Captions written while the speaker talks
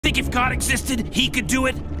think if God existed, he could do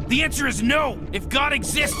it? The answer is no. If God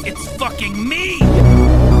exists, it's fucking me!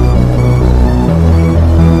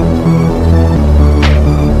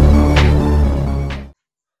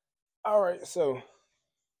 Alright, so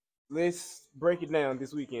let's break it down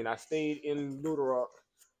this weekend. I stayed in Little Rock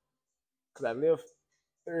because I left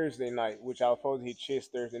Thursday night, which I was supposed to hit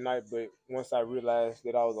chest Thursday night, but once I realized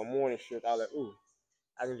that I was on morning shift, I was like, ooh,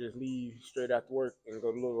 I can just leave straight after work and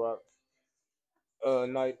go to Little Rock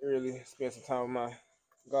night early, spend some time with my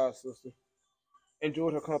god sister.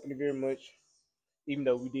 Enjoyed her company very much, even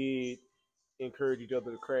though we did encourage each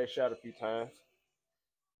other to crash out a few times.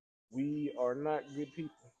 We are not good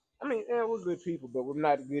people. I mean, yeah, we're good people, but we're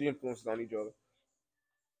not good influences on each other.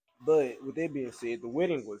 But with that being said, the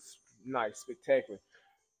wedding was nice, spectacular.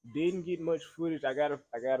 Didn't get much footage. I got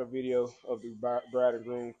a video of the bride and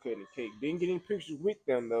groom cutting the cake. Didn't get any pictures with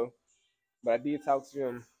them though, but I did talk to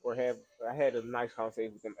them or have I had a nice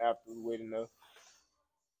conversation with them after the wedding though.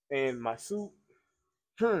 And my suit,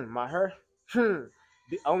 my hair, I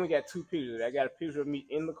only got two pictures. I got a picture of me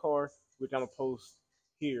in the car, which I'm gonna post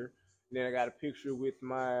here. And then I got a picture with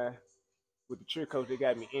the cheer coach that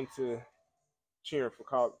got me into cheering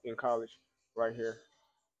for in college right here.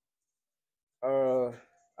 Uh,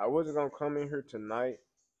 I wasn't gonna come in here tonight,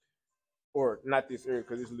 or not this early,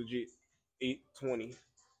 because it's legit 8:20.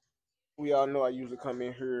 We all know I usually come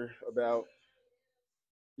in here about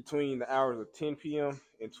between the hours of 10 p.m.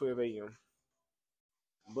 and 12 a.m.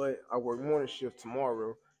 But I work morning shift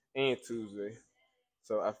tomorrow and Tuesday,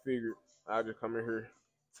 so I figured I'll just come in here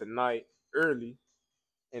tonight early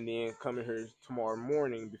and then come in here tomorrow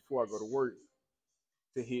morning before I go to work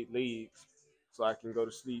to hit legs so I can go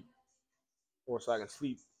to sleep or so I can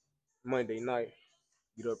sleep Monday night,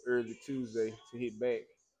 get up early Tuesday to hit back.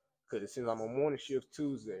 Because since I'm on morning shift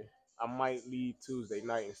Tuesday, I might leave Tuesday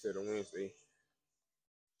night instead of Wednesday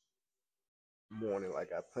morning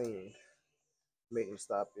like I planned. Making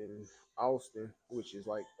stop in Austin, which is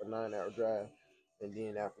like a 9-hour drive, and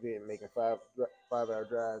then after that, making 5-hour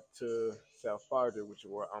drive to South Florida, which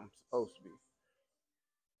is where I'm supposed to be.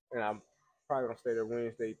 And I'm probably gonna stay there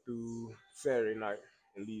Wednesday through Saturday night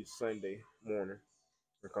and leave Sunday morning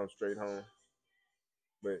and come straight home.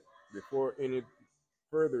 But before any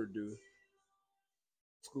further ado,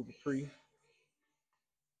 scoop of pre.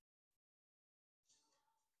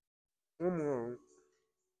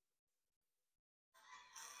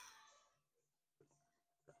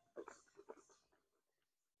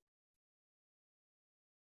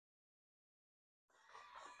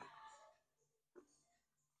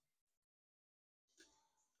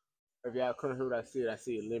 If y'all couldn't hear what I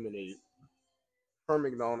said lemonade from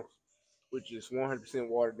McDonald's, which is 100%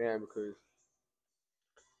 watered down because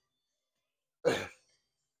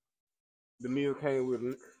the meal came with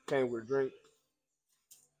a drink,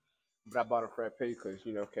 but I bought a frappe because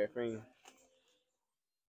caffeine,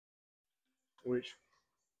 which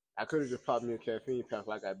I could have just popped me a caffeine pack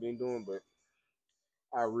like I've been doing, but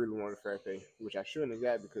I really wanted a frappe, which I shouldn't have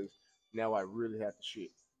got because now I really have to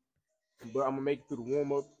shit. But I'm gonna make it through the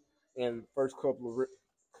warm up and first couple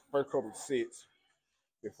of sets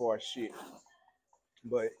before I shit.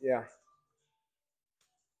 But yeah,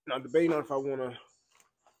 now debating on if I wanna.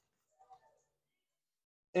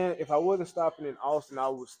 And if I wasn't stopping in Austin, I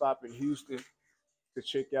would stop in Houston to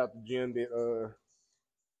check out the gym that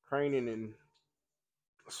Craning and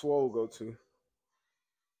Swole go to.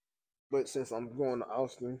 But since I'm going to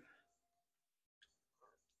Austin,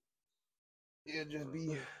 it'll just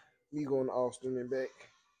be me going to Austin and back.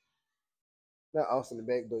 Not Austin and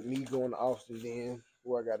back, but me going to Austin then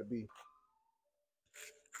where I gotta be.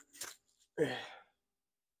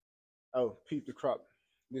 Oh, peep the crop.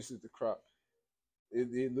 This is the crop.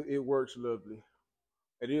 It works lovely.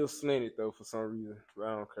 It is slanted though for some reason, but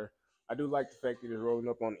I don't care. I do like the fact that it's rolling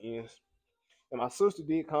up on the ends. And my sister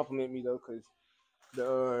did compliment me though, cause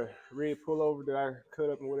the red pullover that I cut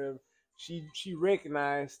up and whatever, she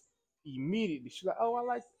recognized immediately. She's like, "Oh, I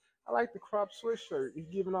like the crop sweatshirt. It's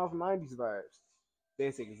giving off '90s vibes."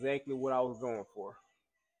 That's exactly what I was going for.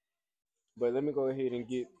 But let me go ahead and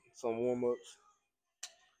get some warm ups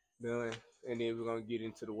done, and then we're gonna get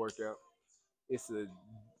into the workout. It's a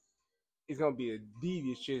it's gonna be a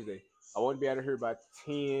devious chest day. I want to be out of here by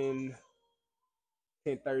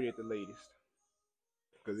 10:30 at the latest,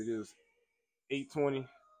 because it is 8:20,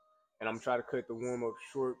 and I'm trying to cut the warm up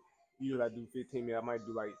short. Usually I do 15 minutes. I might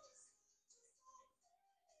do like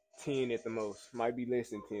 10 at the most. Might be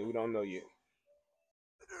less than 10. We don't know yet.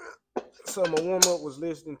 So my warm up was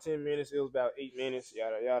less than 10 minutes. It was about 8 minutes.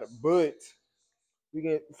 Yada yada. But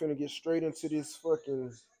finna get straight into this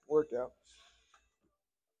fucking workout.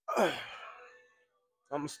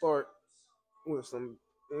 I'm gonna start with some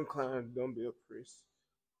incline dumbbell press.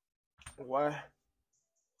 Why?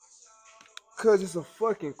 Cause it's a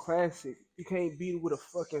fucking classic. You can't beat it with a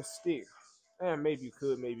fucking stick. And maybe you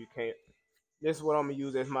could, maybe you can't. This is what I'm gonna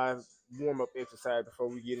use as my warm up exercise before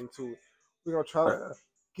we get into it. We're gonna try to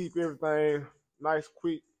keep everything nice,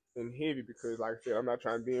 quick, and heavy because, like I said, I'm not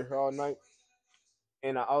trying to be in here all night.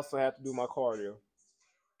 And I also have to do my cardio,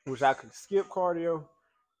 which I could skip cardio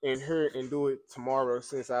in here and do it tomorrow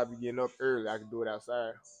since I'll be getting up early. I can do it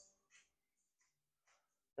outside.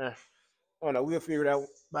 I don't know. We'll figure it out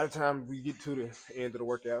by the time we get to the end of the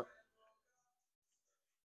workout.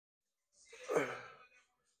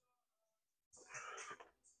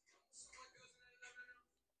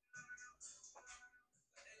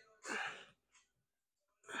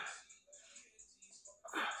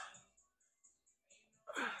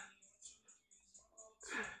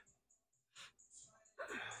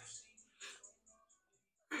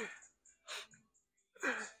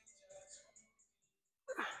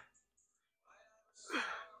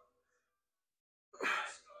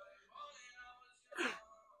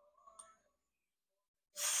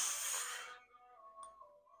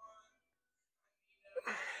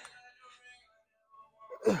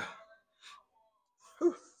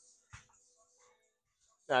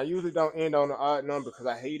 Now, I usually don't end on an odd number because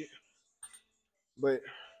I hate it, but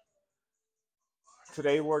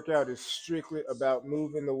today's workout is strictly about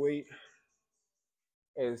moving the weight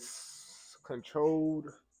as controlled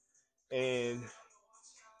and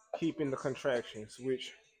keeping the contractions,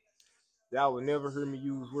 which y'all will never hear me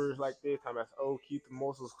use words like this. Time about, oh, keep the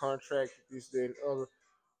muscles contracted, this, that, and other.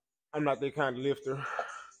 I'm not that kind of lifter.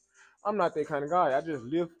 I'm not that kind of guy. I just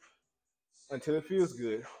lift until it feels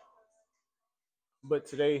good. But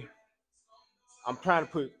today, I'm trying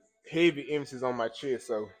to put heavy emphasis on my chest,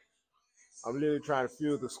 so I'm literally trying to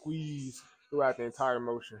feel the squeeze throughout the entire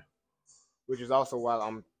motion, which is also why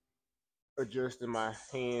I'm adjusting my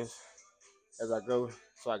hands as I go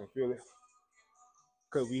so I can feel it.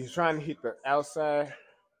 Because we're trying to hit the outside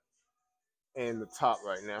and the top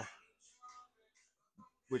right now,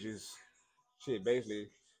 which is shit basically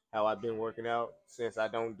how I've been working out since I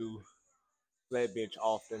don't do flat bench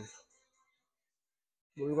often.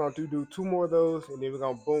 But we're gonna do two more of those, and then we're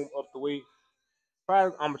gonna boom up the weight.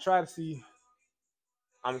 Probably, I'm gonna try to see.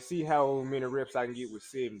 I'm gonna see how many reps I can get with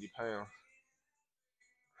 70 pounds,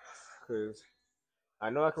 cause I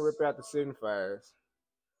know I can rip out the 75s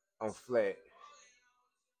on flat.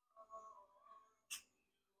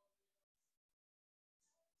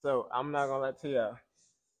 So I'm not gonna lie to y'all.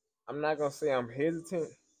 I'm not gonna say I'm hesitant,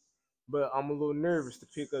 but I'm a little nervous to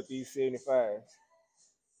pick up these 75s.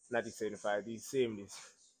 Not these 75, these 70s.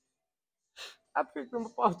 I picked them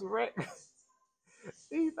up off the rack.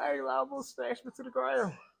 These things almost smashed me to the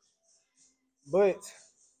ground. But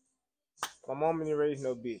my mama didn't raise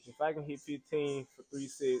no bitch. If I can hit 15 for 3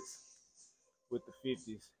 sets with the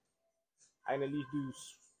 50s, I can at least do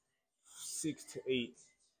 6 to 8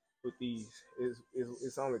 with these.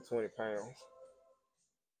 It's only 20 pounds.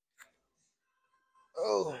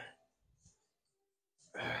 Oh,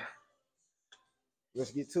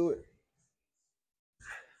 let's get to it.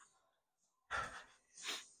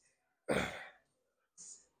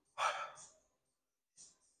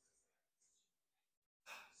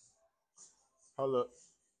 Hold up.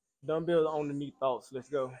 Dumbbell on the knee thoughts. Let's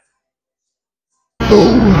go.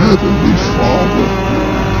 Oh, Heavenly Father,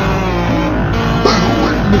 bear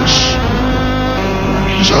witness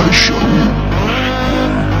as I show you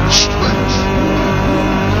the strength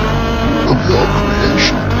of your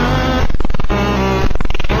creation.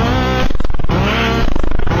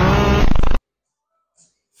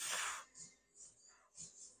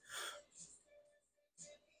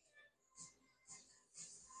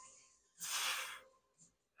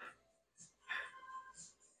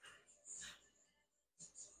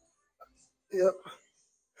 Yep.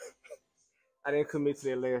 I didn't commit to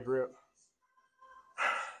that last rep.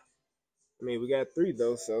 I mean, we got 3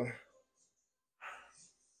 though, so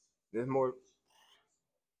there's more.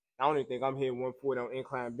 I don't even think I'm hitting 140 on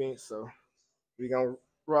incline bench, so we gonna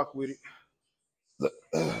rock with it.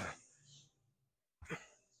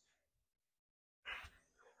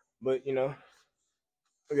 But you know,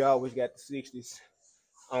 we always got the 60s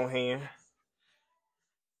on hand.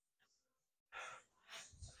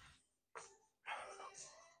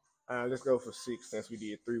 Let's go for 6 since we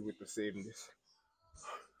did 3 with the 70s.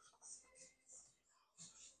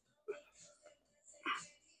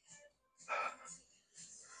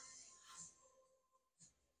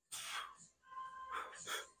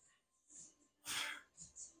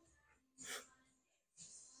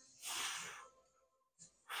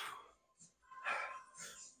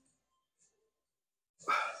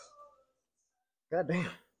 Goddamn.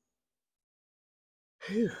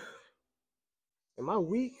 Phew. Am I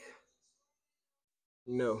weak?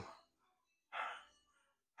 No.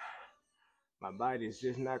 My body is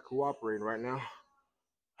just not cooperating right now.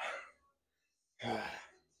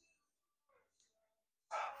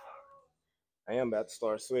 I am about to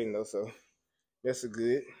start sweating though, so that's a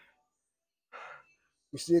good.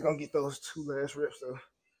 We still gonna get those 2 last reps though.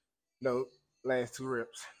 No, last 2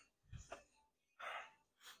 reps.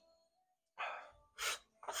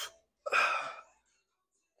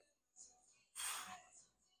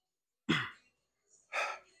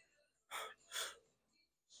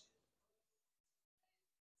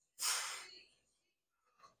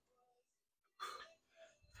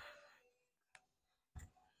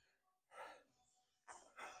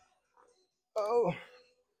 Oh,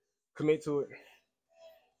 commit to it.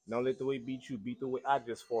 Don't let the weight beat you. Beat the weight. I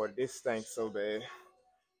just farted. This stinks so bad.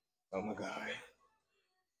 Oh my god.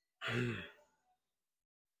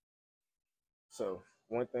 So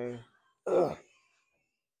one thing, ugh,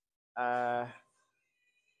 I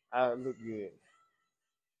I look good.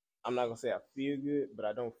 I'm not gonna say I feel good, but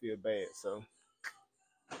I don't feel bad. So,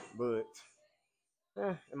 but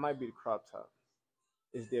it might be the crop top.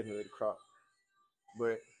 It's definitely the crop.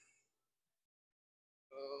 But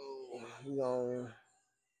oh, we're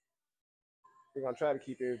gonna try to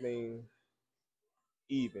keep everything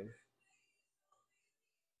even.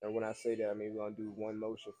 And when I say that, I mean we're gonna do one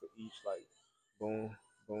motion for each, like boom,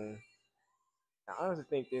 boom. I honestly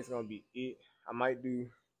think that's gonna be it. I might do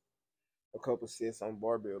a couple sets on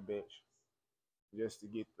barbell bench just to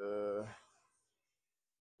get the.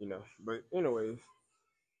 But anyways,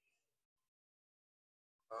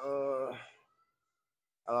 uh,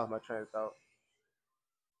 I lost my train of thought.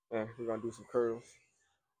 And we're gonna do some curls.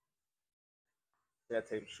 I gotta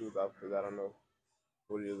take the shoes off because I don't know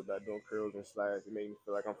what it is about doing curls and slides. It made me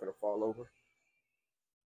feel like I'm gonna fall over.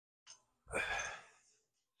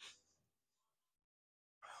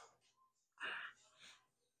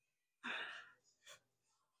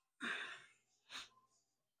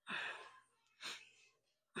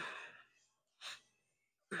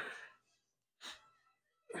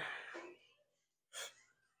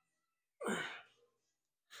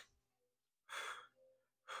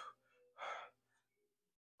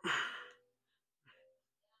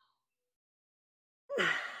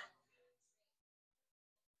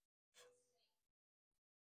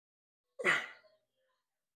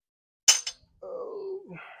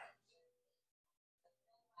 Oh.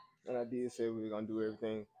 And I did say we were gonna do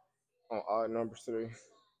everything on odd numbers today,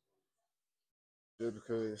 just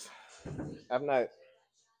because I'm not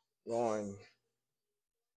going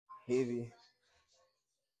heavy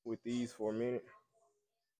with these for a minute,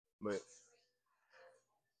 but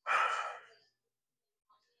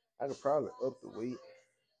I could probably up the weight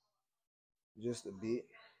just a bit.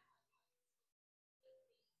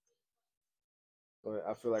 But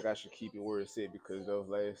I feel like I should keep it where it's at because those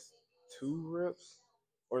last 2 reps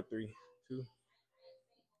or three, two.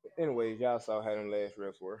 Anyways, y'all saw how them last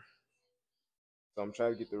reps were. So I'm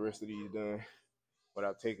trying to get the rest of these done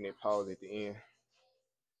without taking that pause at the end.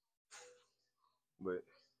 But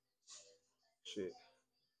shit,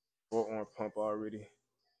 forearm pump already.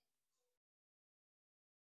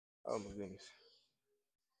 Oh my goodness.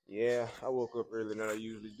 Yeah, I woke up earlier than I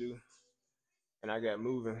usually do, and I got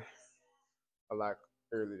moving a lot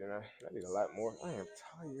earlier than I did a lot more. I am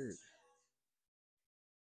tired.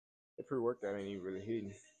 The pre-workout ain't even really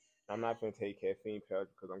hitting. I'm not gonna take caffeine powder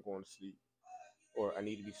because I'm going to sleep, or I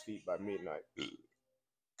need to be asleep by midnight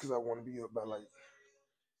because I want to be up by like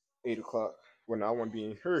 8 o'clock. When I want to be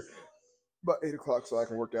in here by 8 o'clock so I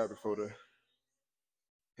can work out before the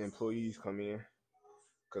employees come in.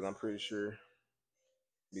 Because I'm pretty sure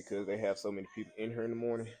because they have so many people in here in the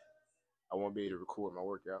morning, I won't be able to record my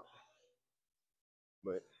workout.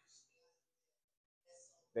 But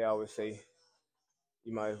they always say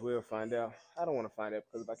you might as well find out. I don't want to find out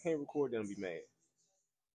because if I can't record, then I'll be mad.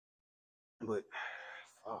 But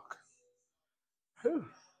fuck. Whew.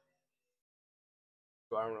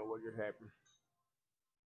 So I don't know what just happened.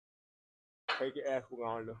 Take your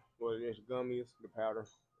ashwagandha, whether it's gummies, the powder,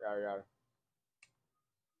 yada yada.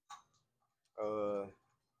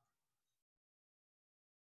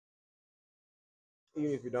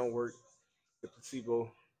 Even if it don't work, the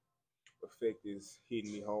placebo effect is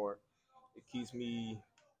hitting me hard. It keeps me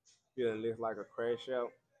feeling less like a crash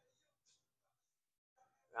out.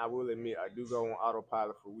 I will admit I do go on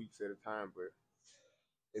autopilot for weeks at a time, but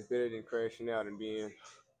it's better than crashing out and being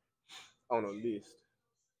on a list.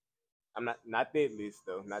 I'm not that list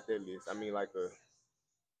though, not that list. I mean like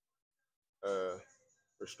a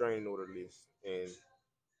restraining order list and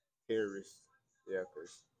terrorist Yeah,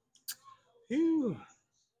 cause phew,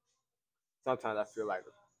 sometimes I feel like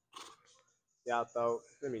y'all thought.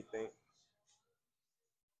 Let me think.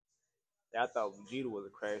 Yeah, I thought Vegeta was a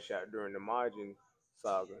crash out during the Majin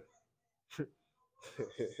saga.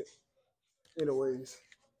 Anyways,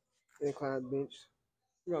 incline bench.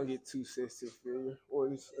 We're gonna get 2 sets to failure, or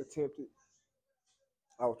at least attempt it.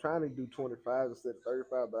 I was trying to do 25 instead of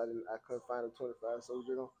 35, but I couldn't find a 25, so we're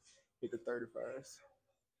just gonna hit the 35s.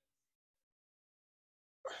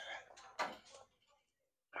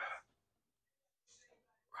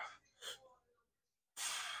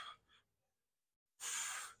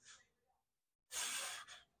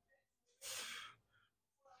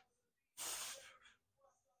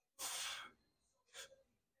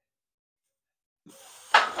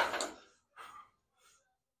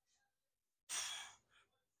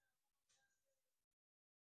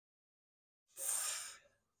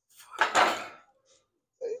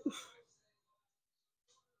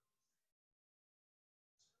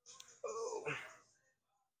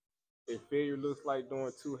 If failure looks like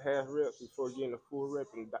doing 2 half reps before getting a full rep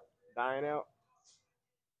and dying out,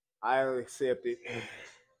 I'll accept it.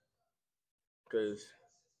 Because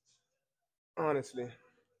honestly,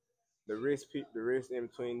 the rest in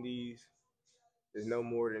between these is no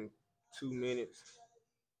more than 2 minutes,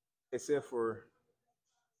 except for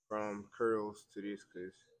from curls to this,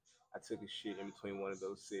 because I took a shit in between one of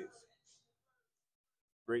those sets.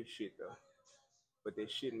 Great shit though, but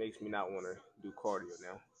that shit makes me not want to do cardio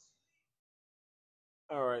now.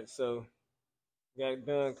 All right, so got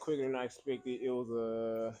done quicker than I expected. It was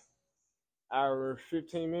a hour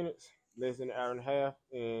 15 minutes, less than an hour and a half,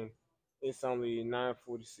 and it's only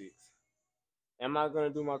 9:46. Am I gonna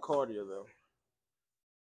do my cardio though?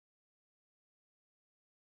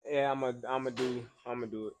 Yeah, I'm gonna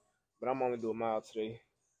do it, but I'm only do a mile today,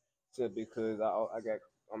 just because I'm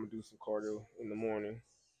gonna do some cardio in the morning,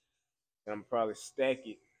 and I'm probably stack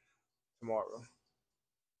it tomorrow.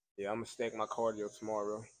 Yeah, I'm gonna stack my cardio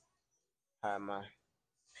tomorrow. Hide my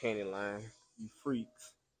panty line, you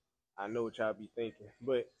freaks. I know what y'all be thinking,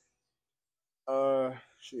 but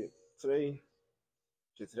shit. Today,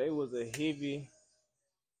 today was a heavy,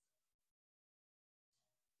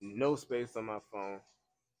 no space on my phone.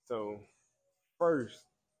 So first,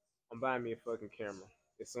 I'm buying me a fucking camera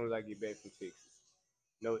as soon as I get back from Texas.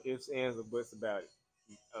 No ifs, ands, or buts about it.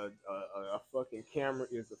 A fucking camera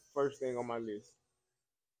is the first thing on my list.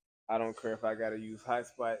 I don't care if I gotta use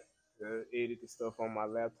hotspot to edit the stuff on my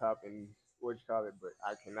laptop and what you call it, but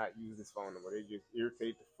I cannot use this phone number. They just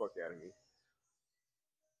irritate the fuck out of me.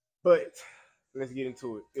 But let's get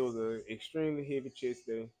into it. It was an extremely heavy chest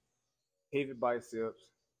day, heavy biceps.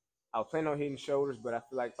 I was planning on hitting shoulders, but I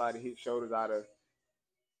feel like if I'd hit shoulders, I'd have,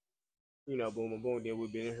 boom, boom, boom. Then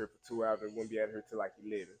we'd been in here for 2 hours and wouldn't be out of here till like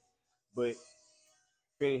 11. But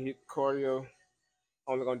finna hit cardio.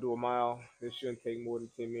 Only gonna do a mile. This shouldn't take more than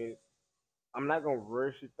 10 minutes. I'm not gonna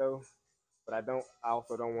rush it though, but I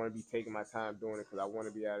also don't want to be taking my time doing it because I want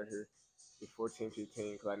to be out of here before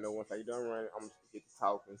 10:15. Because I know once I get done running, I'm just get to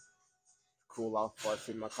talking, cool off before I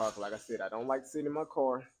sit in my car. 'Cause like I said, I don't like sitting in my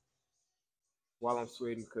car while I'm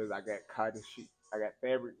sweating because I got cotton sheet, I got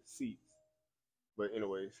fabric seats. But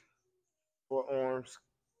anyways, forearms,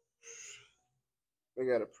 they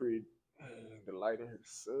got a pretty. The light in here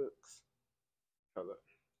sucks. Hold up.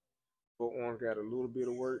 Forearms got a little bit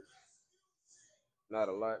of work, not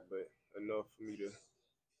a lot, but enough for me to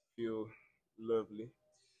feel lovely.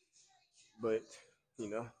 But you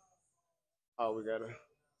know, all we gotta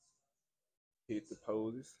hit the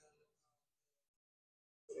poses.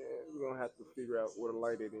 And we're gonna have to figure out what a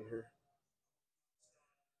light is in here.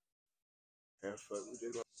 And fuck, we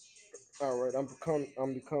just gonna... All right,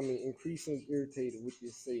 I'm becoming increasingly irritated with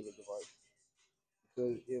this saver device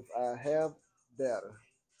because if I have data,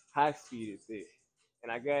 high speed is it,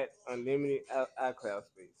 and I got unlimited iCloud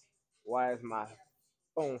space. Why is my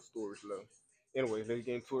phone storage low? Anyways, let's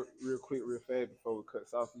get into it real quick, real fast before we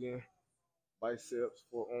cut off again. Biceps,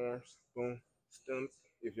 forearms, boom, stomach,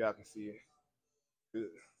 if y'all can see it.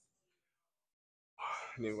 Good.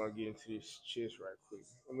 And then we're gonna get into this chest right quick.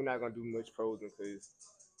 And we're not gonna do much posing because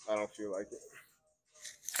I don't feel like it.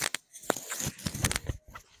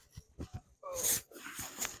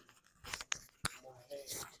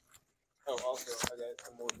 Oh, also I got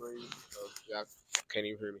some more braids. Oh, y'all can't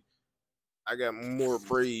even hear me. I got more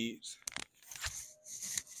braids,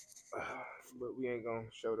 but we ain't gonna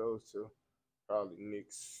show those till probably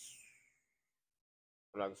next.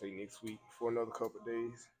 I'm not gonna say next week for another couple of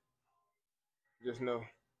days. Just know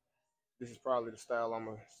this is probably the style I'm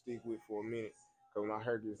gonna stick with for a minute. Cause when my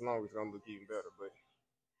hair gets long, it's gonna look even better. But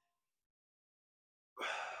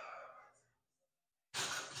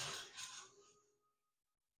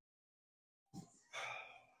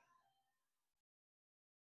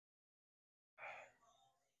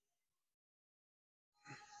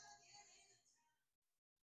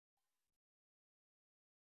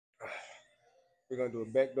We're gonna do a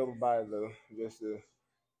back double body though, just to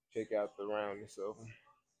check out the roundness of them.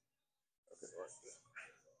 Okay, right there.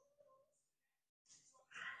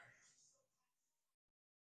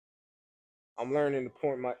 I'm learning to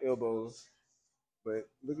point my elbows, but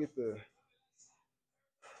look at the.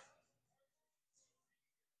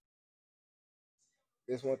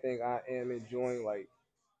 This one thing I am enjoying, like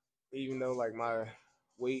even though like my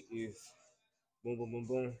weight is boom, boom, boom,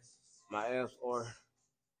 boom, my abs are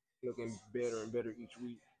looking better and better each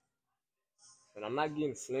week, and I'm not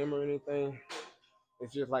getting slim or anything.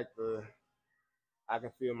 It's just like I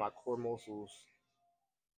can feel my core muscles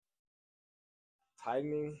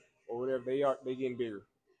tightening or whatever they are. They getting bigger.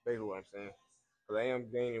 Basically what I'm saying. Cause I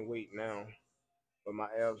am gaining weight now, but my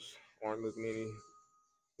abs aren't looking any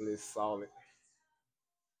less solid.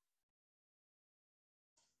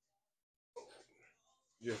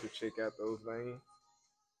 Just to check out those veins.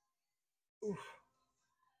 Oof,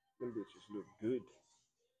 them bitches look good.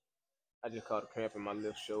 I just caught a cramp in my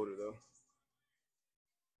left shoulder though.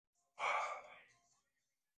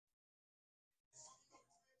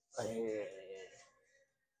 Yeah.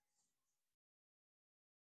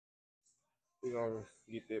 We're gonna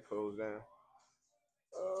get that pose down.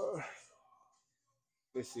 Uh,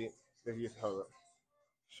 let's see. Let's get her up.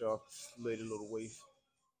 Show off the slitty little waist.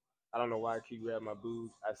 I don't know why I keep grabbing my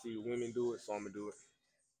boobs. I see the women do it, so I'm gonna do it.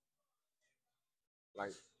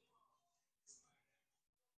 Like,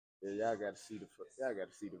 yeah, y'all gotta see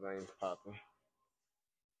the veins popping.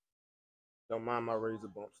 Don't mind my razor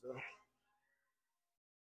bumps though.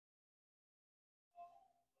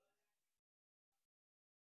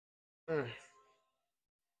 Mm.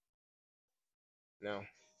 Now,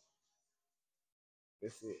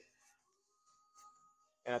 that's it.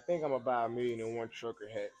 And I think I'm gonna buy 1,000,001 trucker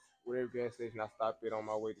hats. Whatever gas station I stop at on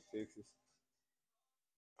my way to Texas,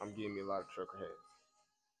 I'm getting me a lot of trucker hats.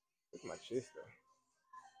 Look at my chest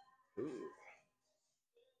though. Ooh.